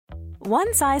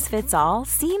One size fits all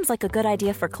seems like a good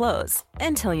idea for clothes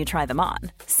until you try them on.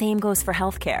 Same goes for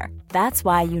healthcare. That's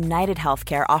why United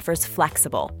Healthcare offers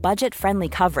flexible, budget-friendly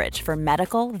coverage for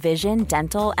medical, vision,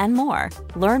 dental, and more.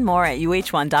 Learn more at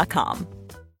uh1.com.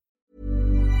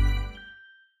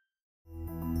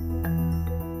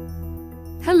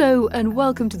 Hello and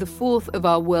welcome to the fourth of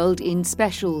our World In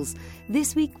specials.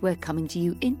 This week we're coming to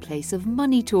you in place of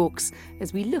Money Talks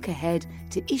as we look ahead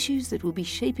to issues that will be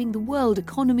shaping the world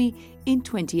economy in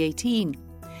 2018.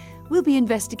 We'll be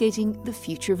investigating the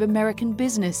future of American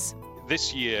business.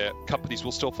 This year, companies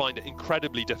will still find it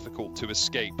incredibly difficult to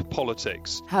escape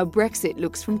politics. How Brexit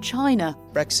looks from China.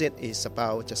 Brexit is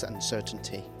about just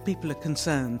uncertainty. People are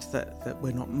concerned that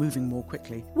we're not moving more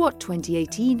quickly. What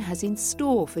 2018 has in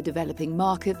store for developing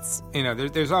markets. You know,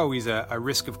 there's always a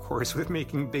risk, of course, with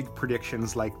making big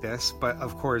predictions like this. But,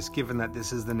 of course, given that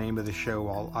this is the name of the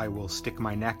show, I will stick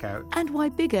my neck out. And why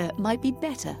bigger might be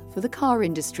better for the car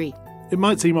industry. It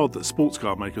might seem odd that sports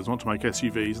car makers want to make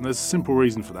SUVs, and there's a simple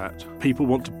reason for that. People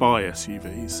want to buy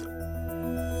SUVs.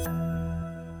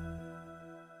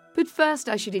 But first,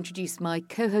 I should introduce my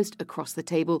co-host across the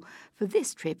table for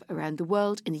this trip around the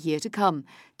world in the year to come.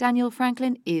 Daniel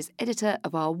Franklin is editor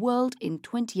of our World in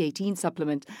 2018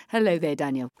 supplement. Hello there,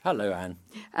 Daniel. Hello, Anne.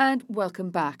 And welcome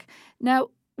back.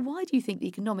 Now, why do you think the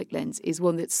economic lens is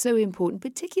one that's so important,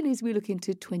 particularly as we look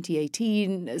into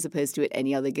 2018 as opposed to at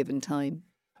any other given time?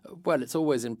 Well, it's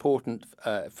always important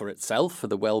for itself, for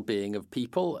the well-being of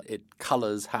people. It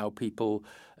colours how people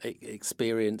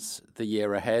experience the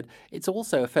year ahead. It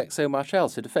also affects so much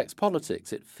else. It affects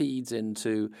politics. It feeds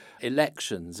into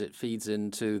elections. It feeds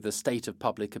into the state of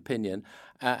public opinion.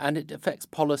 And it affects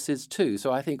policies too.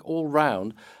 So I think all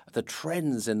round, the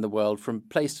trends in the world from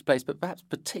place to place, but perhaps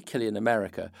particularly in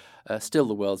America, still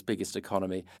the world's biggest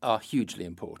economy, are hugely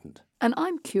important. And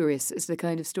I'm curious as to the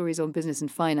kind of stories on business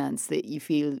and finance that you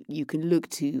feel you can look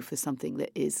to for something that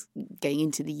is going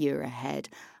into the year ahead.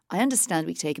 I understand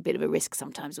we take a bit of a risk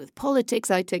sometimes with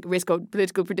politics. I take a risk on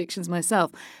political predictions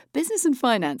myself. Business and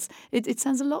finance, it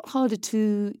sounds a lot harder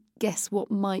to guess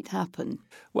what might happen.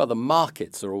 Well, the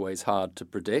markets are always hard to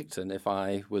predict. And if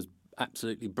I was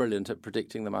absolutely brilliant at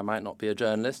predicting them, I might not be a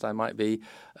journalist. I might be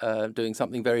doing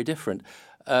something very different.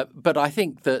 But I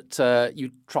think that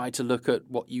you try to look at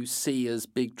what you see as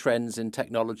big trends in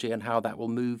technology and how that will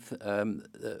move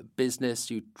business.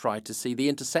 You try to see the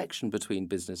intersection between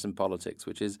business and politics,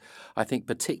 which is, I think,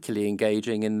 particularly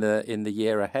engaging in the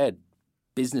year ahead.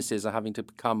 Businesses are having to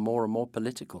become more and more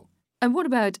political. And what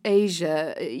about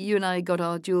Asia? You and I got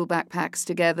our dual backpacks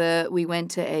together. We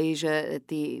went to Asia at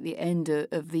the end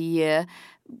of the year,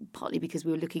 partly because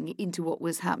we were looking into what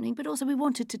was happening, but also we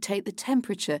wanted to take the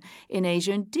temperature in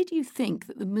Asia. And did you think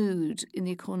that the mood in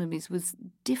the economies was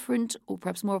different or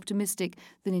perhaps more optimistic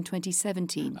than in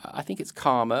 2017? I think it's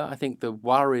calmer. I think the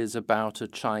worries about a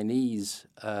Chinese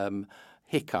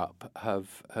hiccup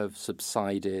have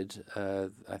subsided.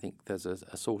 I think there's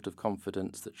a sort of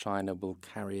confidence that China will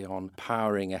carry on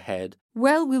powering ahead.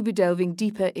 Well, we'll be delving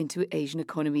deeper into Asian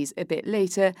economies a bit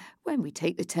later when we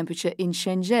take the temperature in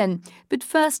Shenzhen. But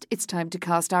first, it's time to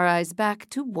cast our eyes back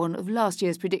to one of last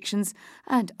year's predictions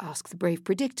and ask the brave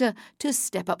predictor to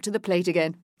step up to the plate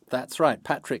again. That's right.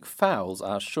 Patrick Fowles,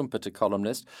 our Schumpeter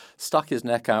columnist, stuck his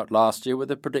neck out last year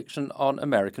with a prediction on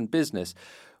American business.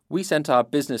 We sent our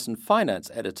business and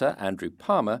finance editor, Andrew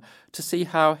Palmer, to see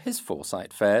how his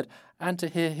foresight fared and to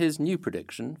hear his new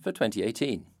prediction for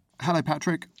 2018. Hello,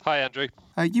 Patrick. Hi, Andrew.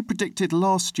 You predicted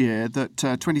last year that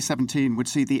 2017 would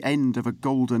see the end of a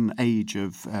golden age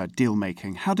of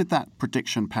deal-making. How did that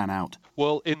prediction pan out?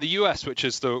 Well, in the US, which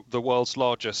is the world's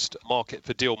largest market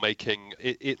for deal-making,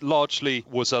 it largely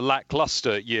was a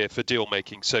lackluster year for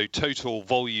deal-making. So total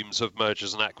volumes of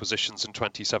mergers and acquisitions in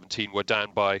 2017 were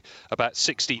down by about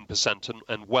 16%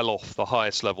 and well off the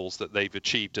highest levels that they've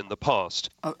achieved in the past.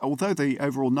 Although the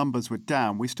overall numbers were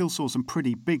down, we still saw some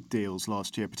pretty big deals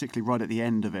last year, particularly right at the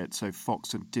end of it. So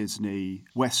Fox and Disney,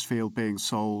 Westfield being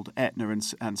sold, Aetna and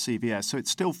CVS. So it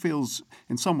still feels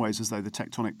in some ways as though the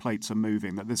tectonic plates are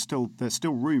moving, that there's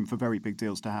still room for very big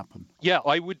deals to happen. Yeah,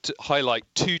 I would highlight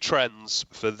two trends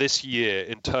for this year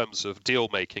in terms of deal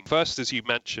making. First, as you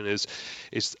mentioned,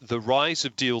 is the rise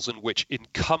of deals in which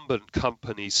incumbent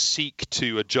companies seek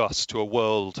to adjust to a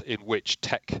world in which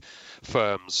tech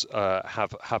firms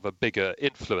have a bigger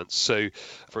influence. So,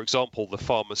 for example, the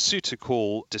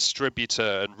pharmaceutical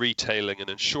distributor and retailing and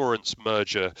insurance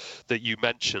merger that you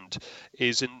mentioned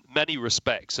is in many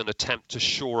respects an attempt to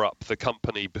shore up the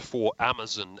company before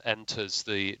Amazon enters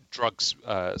the drugs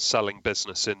selling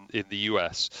business in the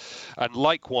US. And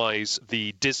likewise,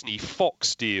 the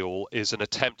Disney-Fox deal is an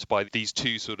attempt by these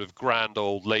two sort of grand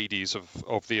old ladies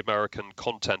of the American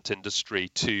content industry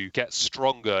to get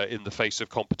stronger in the face of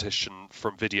competition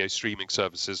from video streaming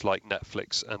services like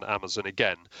Netflix and Amazon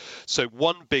again. So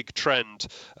one big trend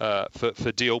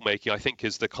for deal making, I think,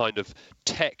 is the kind of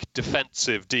tech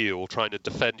defensive deal, trying to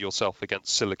defend yourself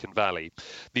against Silicon Valley.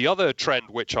 The other trend,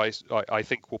 which I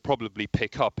think will probably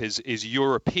pick up, is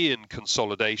European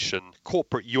consolidation.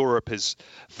 Corporate Europe is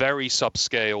very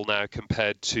subscale now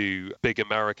compared to big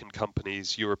American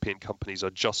companies. European companies are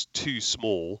just too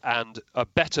small, and a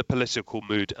better political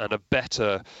mood and a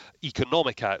better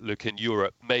economic outlook in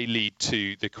Europe may lead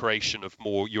to the creation of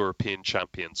more European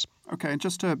champions. Okay, and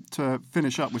just to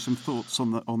finish up with some thoughts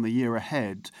on the year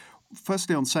ahead.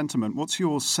 Firstly, on sentiment, what's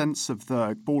your sense of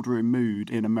the boardroom mood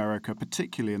in America,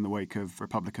 particularly in the wake of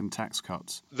Republican tax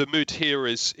cuts? The mood here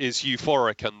is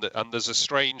euphoric, and there's a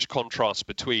strange contrast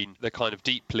between the kind of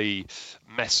deeply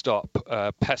messed up,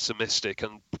 pessimistic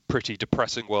and pretty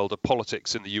depressing world of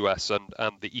politics in the US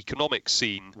and the economic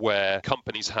scene, where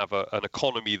companies have an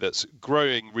economy that's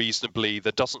growing reasonably.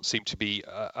 There doesn't seem to be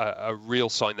a real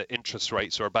sign that interest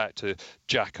rates are about to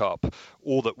jack up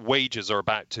or that wages are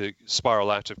about to spiral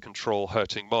out of control,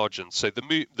 hurting margins. So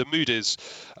the mood is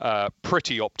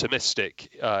pretty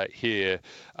optimistic here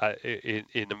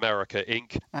in America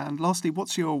Inc. And lastly,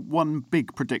 what's your one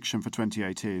big prediction for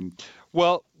 2018?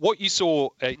 Well, what you saw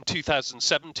in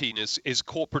 2017 is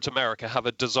corporate America have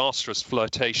a disastrous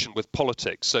flirtation with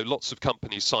politics. So lots of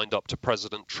companies signed up to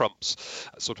President Trump's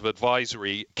sort of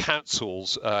advisory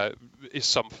councils,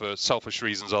 some for selfish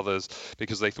reasons, others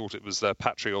because they thought it was their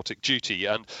patriotic duty.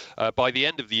 And by the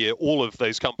end of the year, all of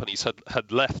those companies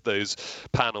had left those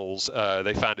panels.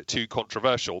 They found it too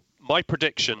controversial. My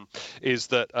prediction is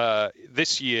that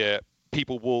this year,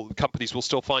 companies will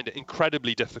still find it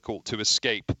incredibly difficult to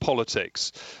escape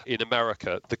politics in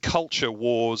America. The culture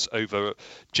wars over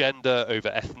gender, over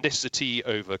ethnicity,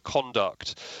 over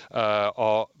conduct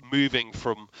are moving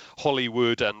from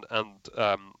Hollywood and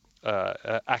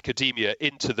academia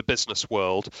into the business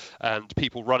world, and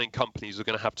people running companies are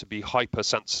going to have to be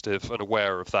hypersensitive and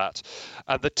aware of that.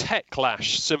 And the tech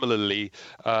lash, similarly,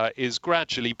 is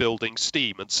gradually building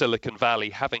steam, and Silicon Valley,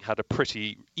 having had a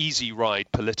pretty easy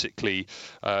ride politically,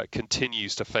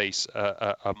 continues to face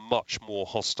a much more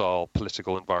hostile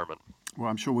political environment. Well,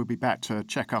 I'm sure we'll be back to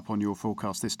check up on your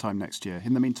forecast this time next year.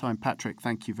 In the meantime, Patrick,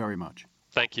 thank you very much.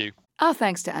 Thank you. Our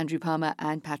thanks to Andrew Palmer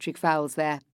and Patrick Fowles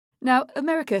there. Now,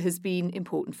 America has been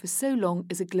important for so long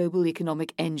as a global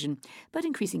economic engine, but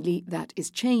increasingly that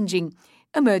is changing.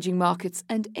 Emerging markets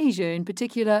and Asia in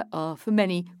particular are, for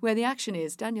many, where the action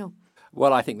is. Daniel?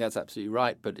 Well, I think that's absolutely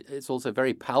right, but it's also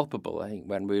very palpable. I think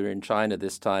when we were in China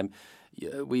this time,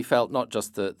 we felt not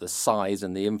just the size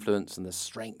and the influence and the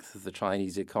strength of the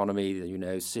Chinese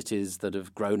economy, cities that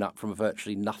have grown up from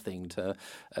virtually nothing to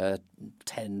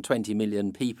 10, 20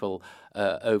 million people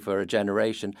over a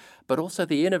generation, but also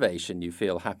the innovation you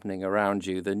feel happening around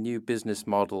you, the new business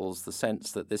models, the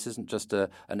sense that this isn't just a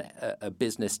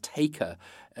business taker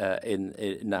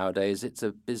nowadays, it's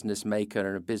a business maker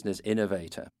and a business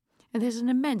innovator. And there's an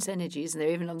immense energy, isn't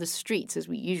there, even on the streets, as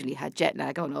we usually had jet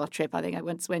lag on our trip. I think I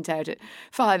once went out at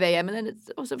 5 a.m. and then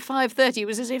it was at 5:30. It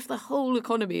was as if the whole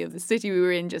economy of the city we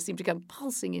were in just seemed to come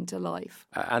pulsing into life.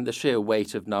 And the sheer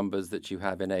weight of numbers that you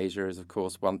have in Asia is, of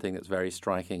course, one thing that's very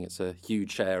striking. It's a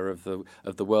huge share of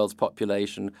the world's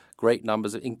population, great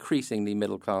numbers of increasingly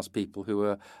middle-class people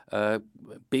who are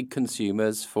big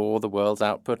consumers for the world's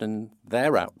output and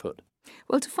their output.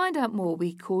 Well, to find out more,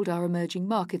 we called our emerging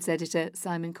markets editor,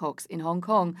 Simon Cox, in Hong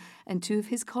Kong, and two of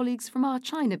his colleagues from our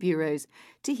China bureaus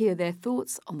to hear their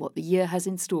thoughts on what the year has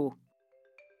in store.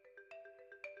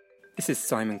 This is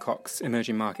Simon Cox,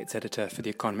 emerging markets editor for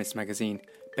The Economist magazine,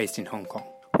 based in Hong Kong.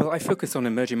 Well, I focus on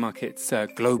emerging markets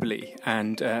globally,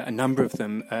 and a number of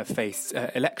them face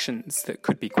elections that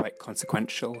could be quite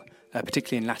consequential,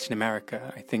 particularly in Latin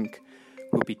America. I think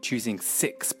we'll be choosing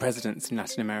 6 presidents in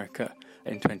Latin America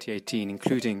in 2018,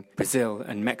 including Brazil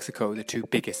and Mexico, the 2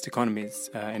 biggest economies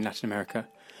in Latin America.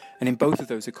 And in both of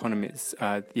those economies,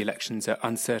 the elections are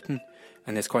uncertain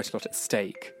and there's quite a lot at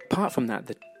stake. Apart from that,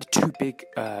 the 2 big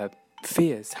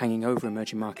fears hanging over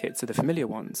emerging markets are the familiar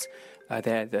ones.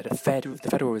 They're that the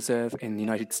Federal Reserve in the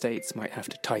United States might have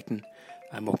to tighten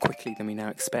more quickly than we now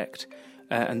expect,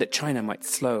 and that China might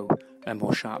slow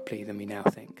more sharply than we now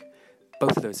think.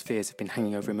 Both of those fears have been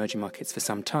hanging over emerging markets for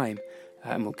some time,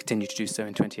 and will continue to do so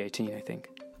in 2018, I think.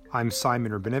 I'm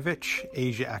Simon Rabinovich,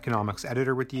 Asia Economics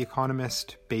Editor with The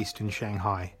Economist, based in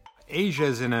Shanghai. Asia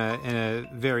is in a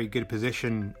very good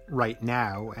position right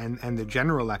now, and the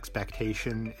general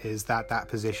expectation is that that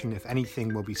position, if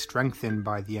anything, will be strengthened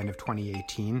by the end of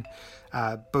 2018,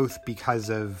 both because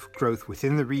of growth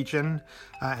within the region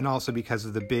and also because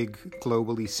of the big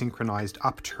globally synchronized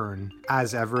upturn.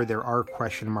 As ever, there are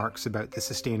question marks about the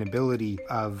sustainability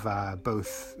of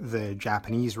both the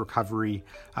Japanese recovery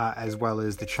as well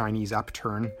as the Chinese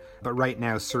upturn. But right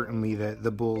now, certainly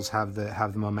the bulls have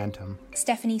the momentum.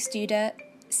 Stephanie Studer,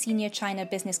 Senior China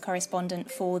Business Correspondent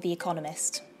for The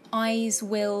Economist. Eyes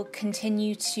will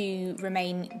continue to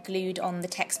remain glued on the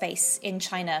tech space in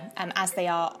China as they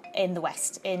are in the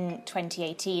West in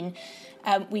 2018.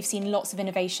 We've seen lots of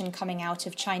innovation coming out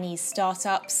of Chinese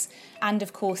startups and,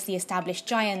 of course, the established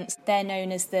giants. They're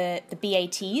known as the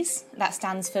BATs. That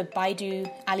stands for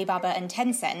Baidu, Alibaba and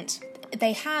Tencent.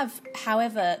 They have,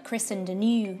 however, christened a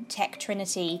new tech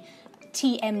trinity,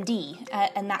 TMD,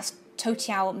 and that's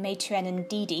Toutiao, Meituan and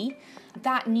Didi.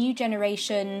 That new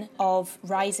generation of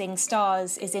rising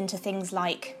stars is into things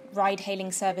like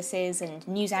ride-hailing services and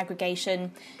news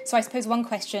aggregation. So I suppose one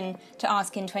question to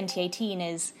ask in 2018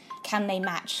 is, can they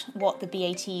match what the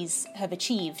BATs have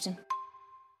achieved?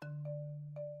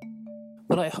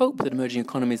 Well, I hope that emerging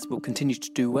economies will continue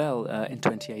to do well in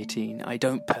 2018. I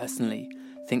don't personally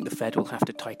think the Fed will have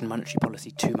to tighten monetary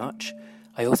policy too much.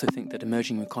 I also think that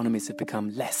emerging economies have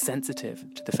become less sensitive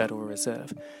to the Federal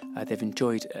Reserve. They've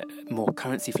enjoyed more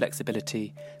currency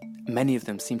flexibility. Many of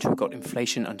them seem to have got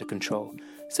inflation under control.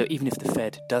 So even if the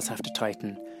Fed does have to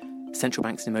tighten, central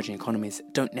banks in emerging economies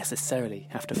don't necessarily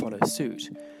have to follow suit.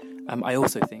 I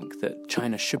also think that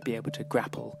China should be able to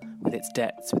grapple with its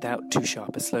debts without too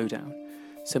sharp a slowdown.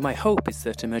 So my hope is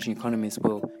that emerging economies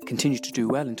will continue to do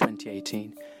well in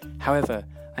 2018. However,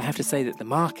 I have to say that the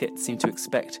markets seem to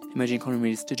expect emerging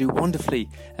economies to do wonderfully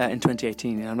in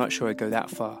 2018, and I'm not sure I'd go that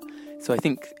far. So I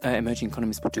think emerging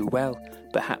economies will do well,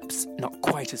 perhaps not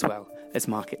quite as well as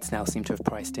markets now seem to have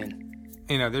priced in.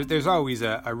 You know, there's always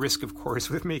a risk, of course,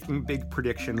 with making big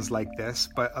predictions like this.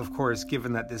 But, of course,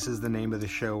 given that this is the name of the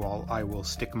show, I will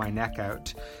stick my neck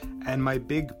out. And my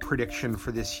big prediction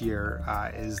for this year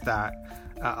is that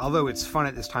although it's fun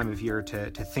at this time of year to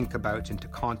think about and to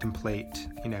contemplate,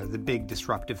 the big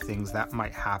disruptive things that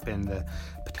might happen, the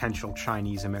potential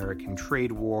Chinese-American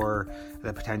trade war,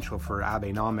 the potential for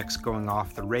Abenomics going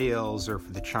off the rails, or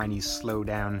for the Chinese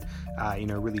slowdown,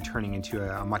 really turning into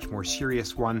a much more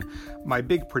serious one. My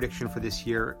big prediction for this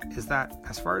year is that,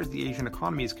 as far as the Asian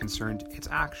economy is concerned, it's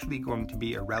actually going to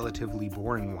be a relatively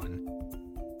boring one.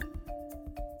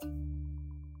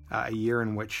 A year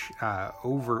in which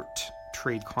overt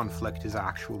trade conflict is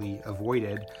actually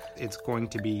avoided. It's going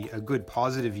to be a good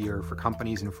positive year for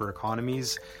companies and for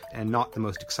economies, and not the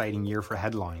most exciting year for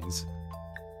headlines.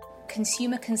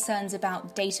 Consumer concerns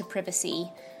about data privacy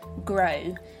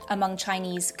grow among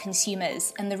Chinese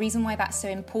consumers, and the reason why that's so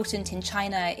important in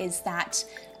China is that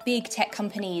big tech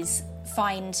companies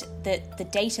find that the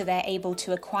data they're able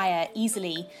to acquire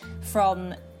easily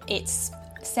from its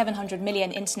 700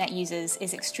 million internet users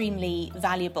is extremely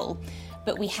valuable.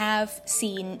 But we have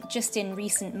seen, just in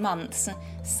recent months,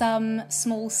 some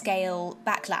small-scale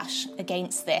backlash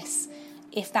against this.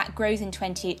 If that grows in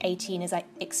 2018, as I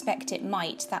expect it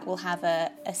might, that will have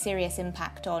a serious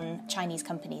impact on Chinese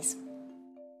companies.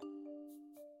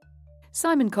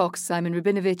 Simon Cox, Simon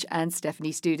Rabinovich and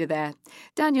Stephanie Studer there.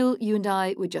 Daniel, you and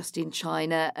I were just in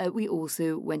China. We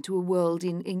also went to a World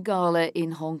in Gala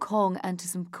in Hong Kong and to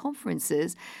some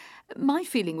conferences. My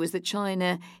feeling was that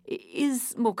China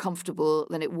is more comfortable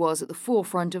than it was at the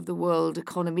forefront of the world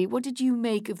economy. What did you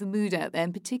make of the mood out there,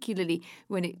 and particularly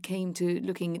when it came to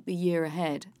looking at the year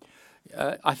ahead?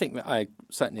 I think I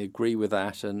certainly agree with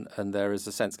that, and there is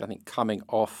a sense, I think, coming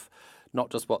off not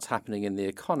just what's happening in the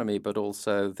economy, but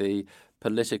also the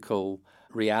political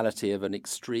reality of an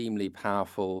extremely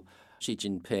powerful Xi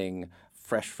Jinping,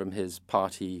 fresh from his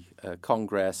party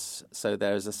Congress. So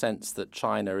there is a sense that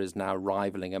China is now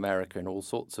rivaling America in all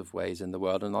sorts of ways in the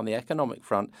world. And on the economic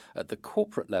front, at the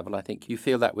corporate level, I think you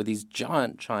feel that with these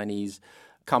giant Chinese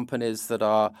companies that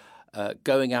are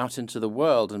going out into the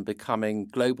world and becoming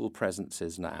global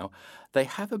presences now, they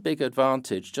have a big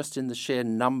advantage just in the sheer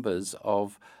numbers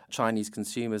of Chinese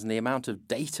consumers and the amount of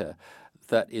data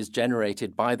that is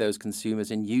generated by those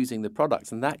consumers in using the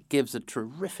products. And that gives a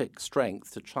terrific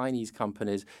strength to Chinese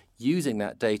companies using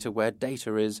that data, where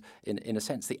data is, in a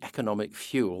sense, the economic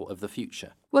fuel of the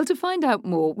future. Well, to find out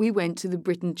more, we went to the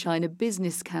Britain-China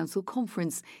Business Council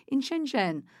conference in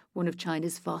Shenzhen, one of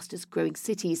China's fastest growing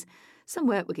cities.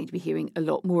 somewhere we're going to be hearing a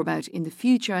lot more about in the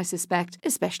future, I suspect,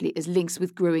 especially as links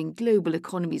with growing global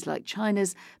economies like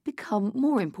China's become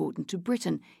more important to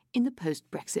Britain in the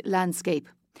post-Brexit landscape.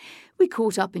 We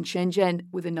caught up in Shenzhen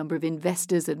with a number of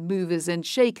investors and movers and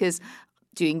shakers,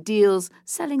 doing deals,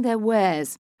 selling their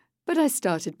wares. But I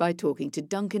started by talking to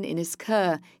Duncan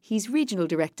Innes-Kerr. He's Regional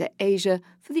Director Asia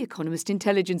for the Economist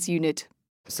Intelligence Unit.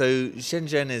 So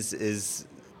Shenzhen is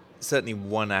certainly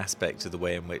one aspect of the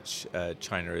way in which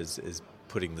China is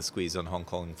putting the squeeze on Hong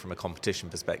Kong from a competition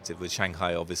perspective, with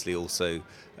Shanghai obviously also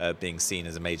being seen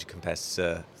as a major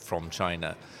competitor from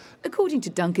China. According to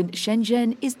Duncan,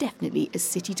 Shenzhen is definitely a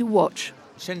city to watch.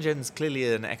 Shenzhen's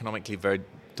clearly an economically very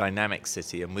dynamic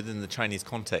city, and within the Chinese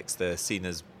context they're seen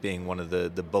as being one of the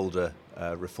bolder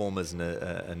reformers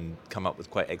and come up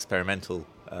with quite experimental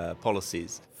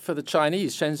policies. For the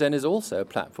Chinese, Shenzhen is also a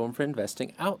platform for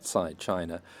investing outside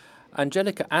China.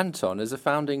 Angelica Anton is a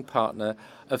founding partner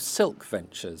of Silk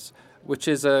Ventures, which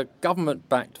is a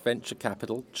government-backed venture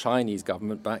capital, Chinese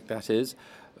government-backed that is,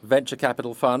 venture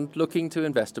capital fund looking to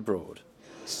invest abroad.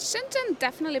 Shenzhen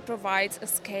definitely provides a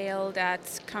scale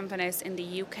that companies in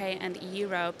the UK and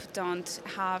Europe don't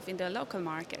have in their local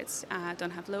markets,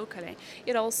 don't have locally.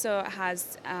 It also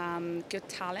has good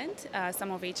talent,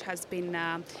 some of which has been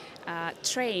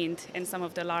trained in some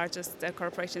of the largest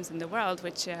corporations in the world,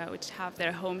 which have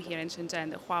their home here in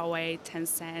Shenzhen, the Huawei,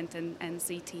 Tencent and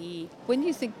ZTE. When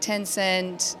you think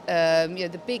Tencent,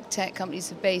 the big tech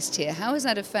companies are based here, how has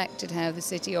that affected how the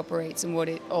city operates and what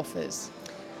it offers?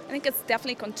 I think it's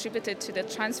definitely contributed to the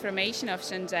transformation of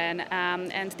Shenzhen,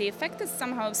 and the effect is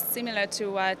somehow similar to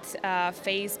what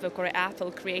Facebook or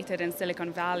Apple created in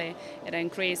Silicon Valley. It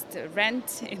increased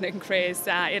rent,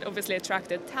 it obviously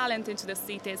attracted talent into the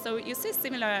city, so you see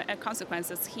similar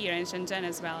consequences here in Shenzhen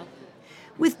as well.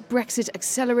 With Brexit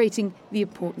accelerating, the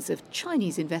importance of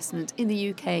Chinese investment in the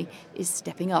UK is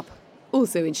stepping up.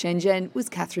 Also in Shenzhen was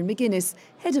Catherine McGuinness,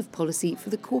 Head of Policy for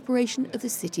the Corporation of the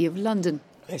City of London.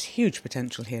 There's huge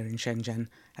potential here in Shenzhen,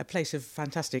 a place of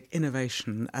fantastic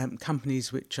innovation,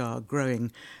 companies which are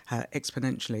growing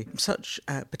exponentially. Such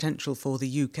potential for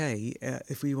the UK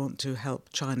if we want to help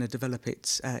China develop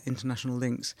its international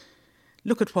links.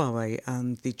 Look at Huawei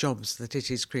and the jobs that it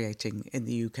is creating in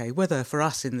the UK, whether for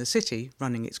us in the city,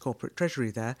 running its corporate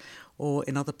treasury there, or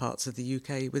in other parts of the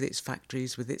UK with its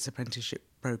factories, with its apprenticeship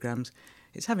programmes.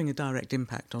 It's having a direct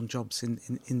impact on jobs in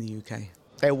the UK.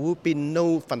 There will be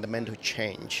no fundamental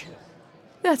change.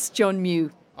 That's John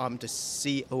Mew. I'm the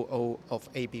COO of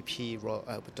ABP Royal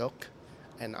Albert Dock,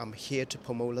 and I'm here to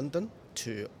promote London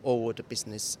to all the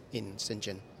business in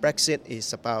Shenzhen. Brexit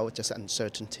is about just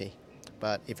uncertainty,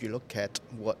 but if you look at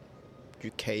what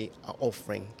UK are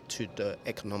offering to the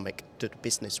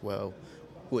business world,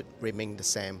 would remain the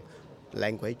same.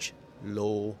 Language,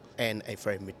 law, and a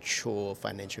very mature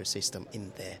financial system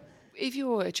in there. If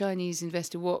you're a Chinese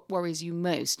investor, what worries you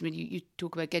most? I mean, you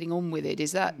talk about getting on with it.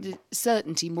 Is that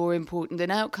certainty more important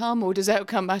than outcome, or does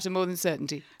outcome matter more than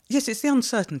certainty? Yes, it's the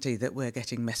uncertainty that we're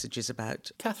getting messages about.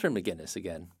 Catherine McGuinness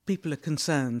again. People are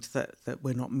concerned that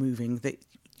we're not moving, that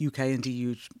UK and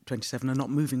EU 27 are not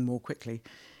moving more quickly.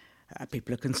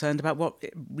 People are concerned about what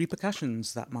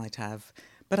repercussions that might have.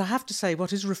 But I have to say,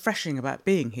 what is refreshing about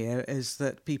being here is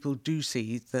that people do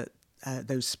see that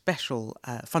those special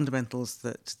fundamentals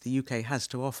that the UK has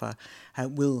to offer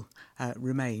will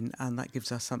remain, and that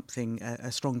gives us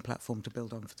a strong platform to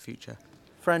build on for the future.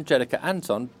 For Angelica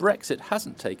Anton, Brexit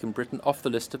hasn't taken Britain off the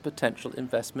list of potential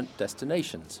investment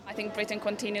destinations. I think Britain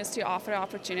continues to offer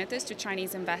opportunities to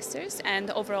Chinese investors,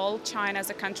 and overall China as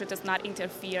a country does not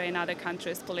interfere in other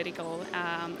countries' political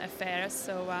affairs,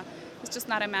 so it's just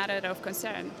not a matter of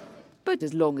concern. But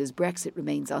as long as Brexit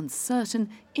remains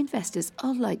uncertain, investors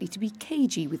are likely to be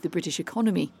cagey with the British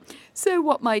economy. So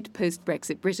what might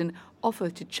post-Brexit Britain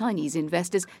offer to Chinese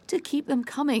investors to keep them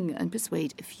coming and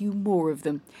persuade a few more of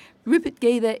them? Rupert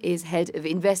Gaither is head of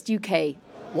Invest UK.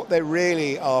 What they're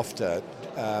really after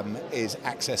is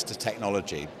access to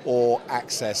technology or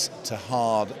access to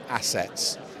hard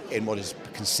assets in what is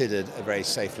considered a very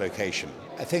safe location.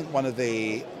 I think one of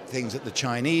the things that the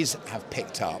Chinese have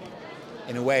picked up,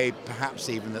 in a way perhaps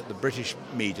even that the British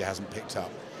media hasn't picked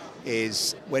up,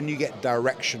 is when you get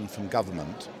direction from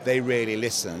government, they really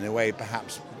listen in a way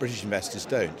perhaps British investors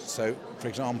don't. So, for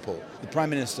example, the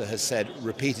Prime Minister has said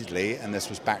repeatedly, and this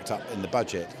was backed up in the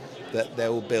budget, that they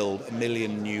will build 1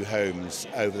 million new homes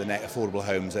affordable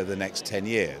homes over the next 10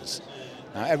 years.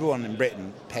 Now, everyone in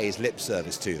Britain pays lip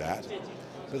service to that,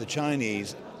 but the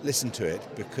Chinese listen to it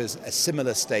because a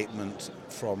similar statement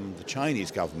from the Chinese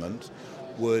government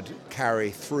would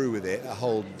carry through with it a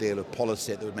whole deal of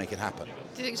policy that would make it happen. Do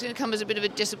you think it's going to come as a bit of a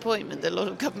disappointment that a lot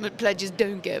of government pledges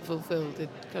don't get fulfilled in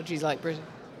countries like Britain?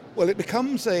 Well, it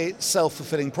becomes a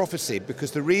self-fulfilling prophecy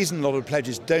because the reason a lot of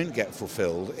pledges don't get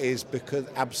fulfilled is because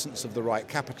absence of the right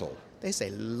capital. There's a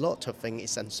lot of things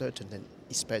is uncertain,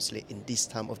 especially in this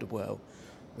time of the world.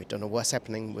 We don't know what's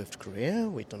happening with Korea.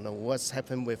 We don't know what's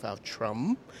happening with our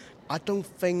Trump. I don't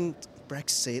think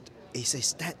Brexit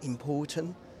is that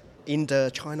important in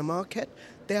the China market.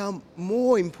 There are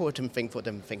more important things for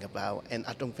them to think about, and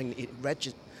I don't think it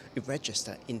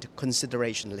registers in the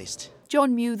consideration list.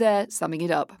 John Mew there, summing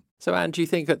it up. So, Anne, do you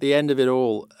think at the end of it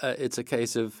all, it's a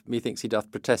case of methinks he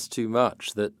doth protest too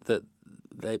much, that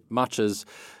they, much as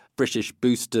British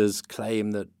boosters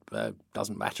claim that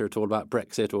doesn't matter at all about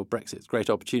Brexit or Brexit's great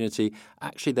opportunity,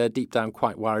 actually they're deep down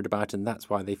quite worried about it, and that's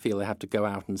why they feel they have to go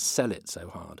out and sell it so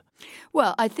hard?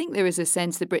 Well, I think there is a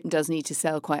sense that Britain does need to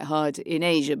sell quite hard in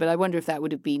Asia, but I wonder if that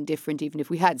would have been different even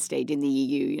if we had stayed in the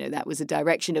EU. You know, that was a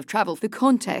direction of travel. The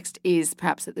context is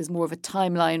perhaps that there's more of a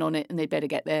timeline on it and they'd better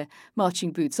get their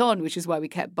marching boots on, which is why we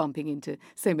kept bumping into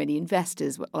so many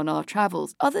investors on our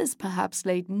travels. Others perhaps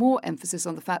laid more emphasis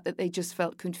on the fact that they just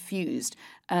felt confused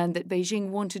and that Beijing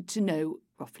wanted to know,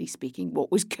 roughly speaking,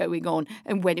 what was going on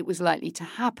and when it was likely to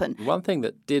happen. One thing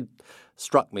that did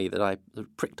struck me that I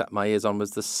pricked up my ears on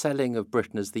was the selling of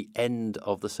Britain as the end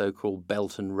of the so-called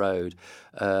Belt and Road,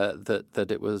 that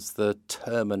it was the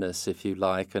terminus, if you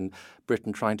like, and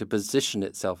Britain trying to position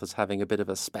itself as having a bit of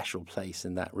a special place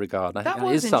in that regard. That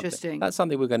was interesting. That's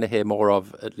something we're going to hear more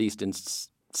of, at least in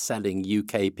selling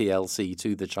UK PLC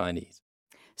to the Chinese.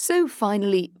 So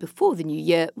finally, before the new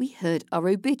year, we heard our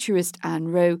obituarist Anne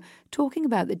Rowe talking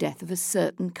about the death of a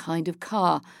certain kind of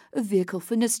car, a vehicle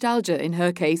for nostalgia in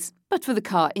her case. But for the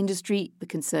car industry, the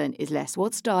concern is less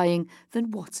what's dying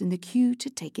than what's in the queue to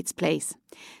take its place.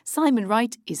 Simon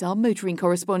Wright is our motoring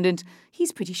correspondent.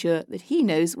 He's pretty sure that he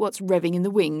knows what's revving in the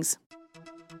wings.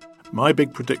 My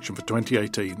big prediction for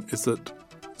 2018 is that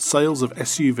sales of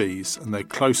SUVs and their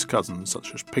close cousins,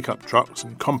 such as pickup trucks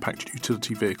and compact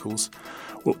utility vehicles,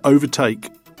 will overtake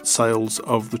sales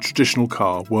of the traditional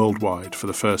car worldwide for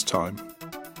the first time.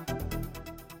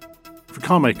 For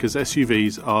car makers,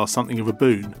 SUVs are something of a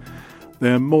boon.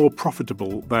 They're more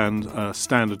profitable than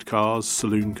standard cars,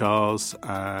 saloon cars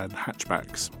and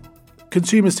hatchbacks.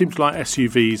 Consumers seem to like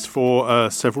SUVs for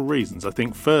several reasons. I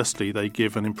think firstly they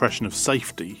give an impression of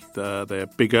safety. They're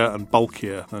bigger and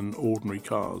bulkier than ordinary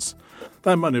cars.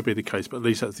 That might not be the case, but at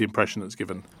least that's the impression that's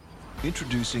given.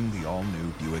 Introducing the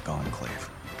all-new Buick Enclave.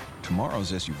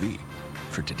 Tomorrow's SUV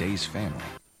for today's family.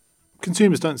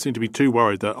 Consumers don't seem to be too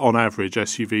worried that on average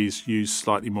SUVs use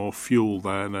slightly more fuel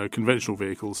than conventional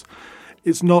vehicles.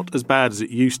 It's not as bad as it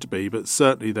used to be, but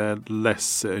certainly they're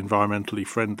less environmentally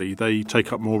friendly. They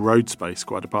take up more road space,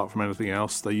 quite apart from anything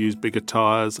else. They use bigger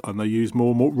tyres and they use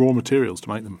more raw materials to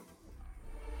make them.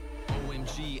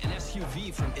 OMG, an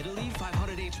SUV from Italy,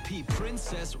 500 HP,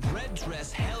 princess, red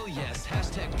dress, hell yes,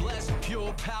 #blessed,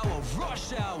 pure power,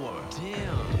 rush hour.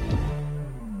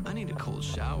 Damn, I need a cold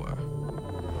shower.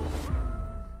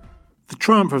 The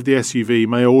triumph of the SUV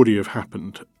may already have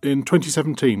happened. In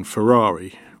 2017,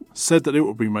 Ferrari said that it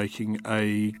would be making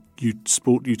a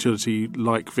sport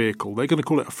utility-like vehicle. They're going to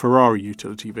call it a Ferrari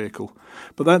utility vehicle,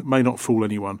 but that may not fool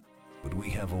anyone. But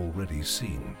we have already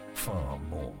seen far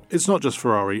more. It's not just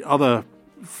Ferrari. Other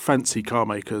fancy car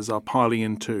makers are piling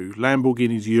in too.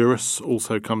 Lamborghini's Urus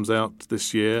also comes out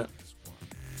this year.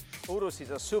 Urus is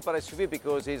a super SUV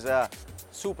because it's a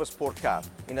super sport car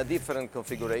in a different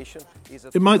configuration.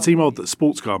 It might seem odd that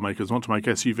sports car makers want to make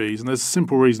SUVs, and there's a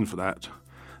simple reason for that.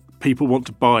 People want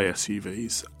to buy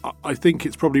SUVs. I think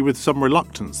it's probably with some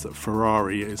reluctance that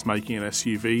Ferrari is making an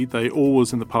SUV. They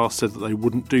always in the past said that they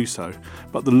wouldn't do so,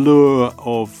 but the lure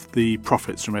of the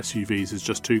profits from SUVs is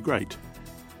just too great.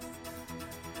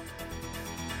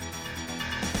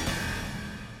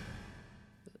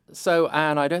 So,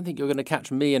 Anne, I don't think you're going to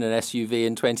catch me in an SUV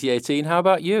in 2018. How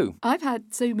about you? I've had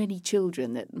so many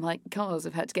children that my cars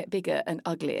have had to get bigger and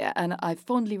uglier, and I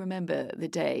fondly remember the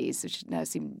days, which now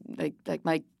seem like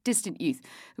my distant youth,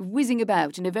 whizzing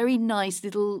about in a very nice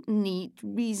little, neat,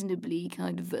 reasonably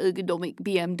kind of ergonomic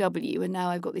BMW, and now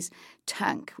I've got this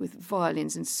tank with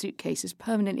violins and suitcases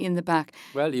permanently in the back.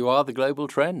 Well, you are the global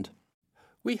trend.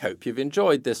 We hope you've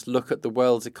enjoyed this look at the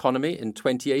world's economy in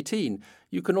 2018.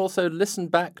 You can also listen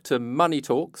back to Money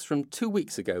Talks from 2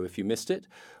 weeks ago if you missed it,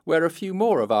 where a few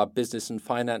more of our business and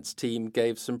finance team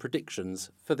gave some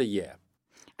predictions for the year.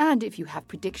 And if you have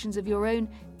predictions of your own,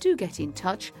 do get in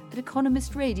touch at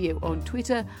Economist Radio on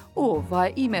Twitter or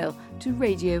via email to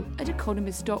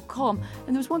radio@economist.com.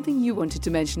 And there was one thing you wanted to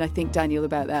mention, I think, Daniel,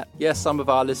 about that. Yes, some of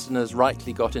our listeners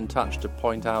rightly got in touch to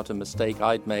point out a mistake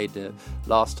I'd made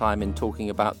last time in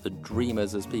talking about the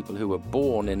Dreamers as people who were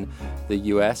born in the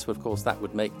US. Of course, that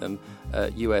would make them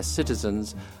US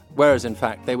citizens, whereas in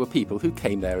fact they were people who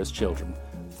came there as children.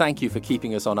 Thank you for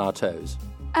keeping us on our toes.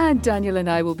 And Daniel and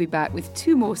I will be back with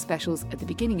 2 more specials at the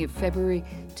beginning of February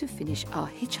to finish our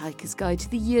Hitchhiker's Guide to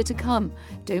the year to come.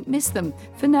 Don't miss them.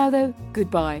 For now, though,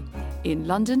 goodbye. In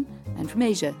London and from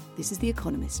Asia, this is The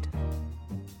Economist.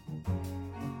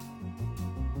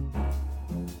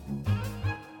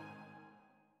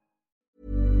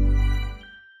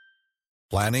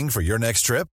 Planning for your next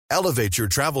trip? Elevate your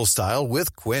travel style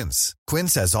with Quince.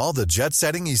 Quince has all the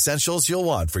jet-setting essentials you'll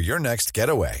want for your next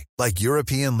getaway, like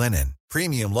European linen,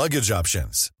 premium luggage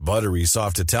options, buttery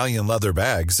soft Italian leather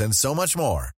bags, and so much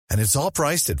more. And it's all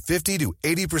priced at 50 to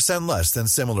 80% less than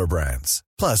similar brands.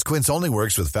 Plus, Quince only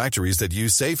works with factories that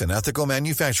use safe and ethical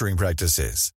manufacturing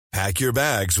practices. Pack your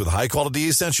bags with high-quality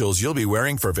essentials you'll be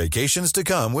wearing for vacations to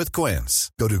come with Quince.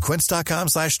 Go to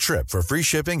quince.com/trip for free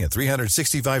shipping and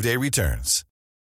 365-day returns.